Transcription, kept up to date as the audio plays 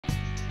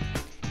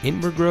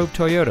Inver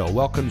Toyota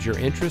welcomes your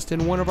interest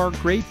in one of our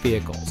great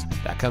vehicles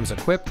that comes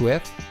equipped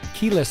with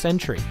keyless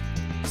entry,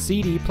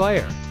 CD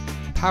player,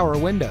 power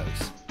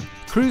windows,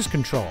 cruise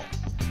control,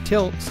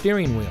 tilt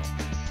steering wheel,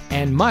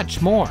 and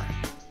much more.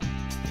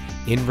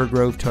 Inver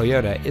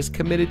Toyota is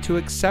committed to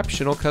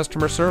exceptional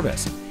customer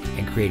service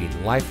and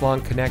creating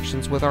lifelong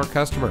connections with our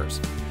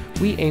customers.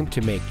 We aim to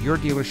make your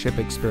dealership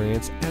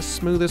experience as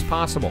smooth as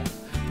possible,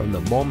 from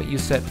the moment you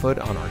set foot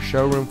on our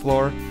showroom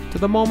floor to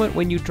the moment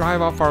when you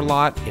drive off our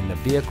lot in the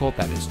vehicle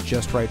that is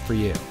just right for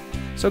you.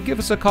 So give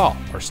us a call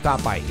or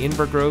stop by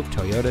Inver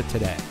Toyota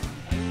today.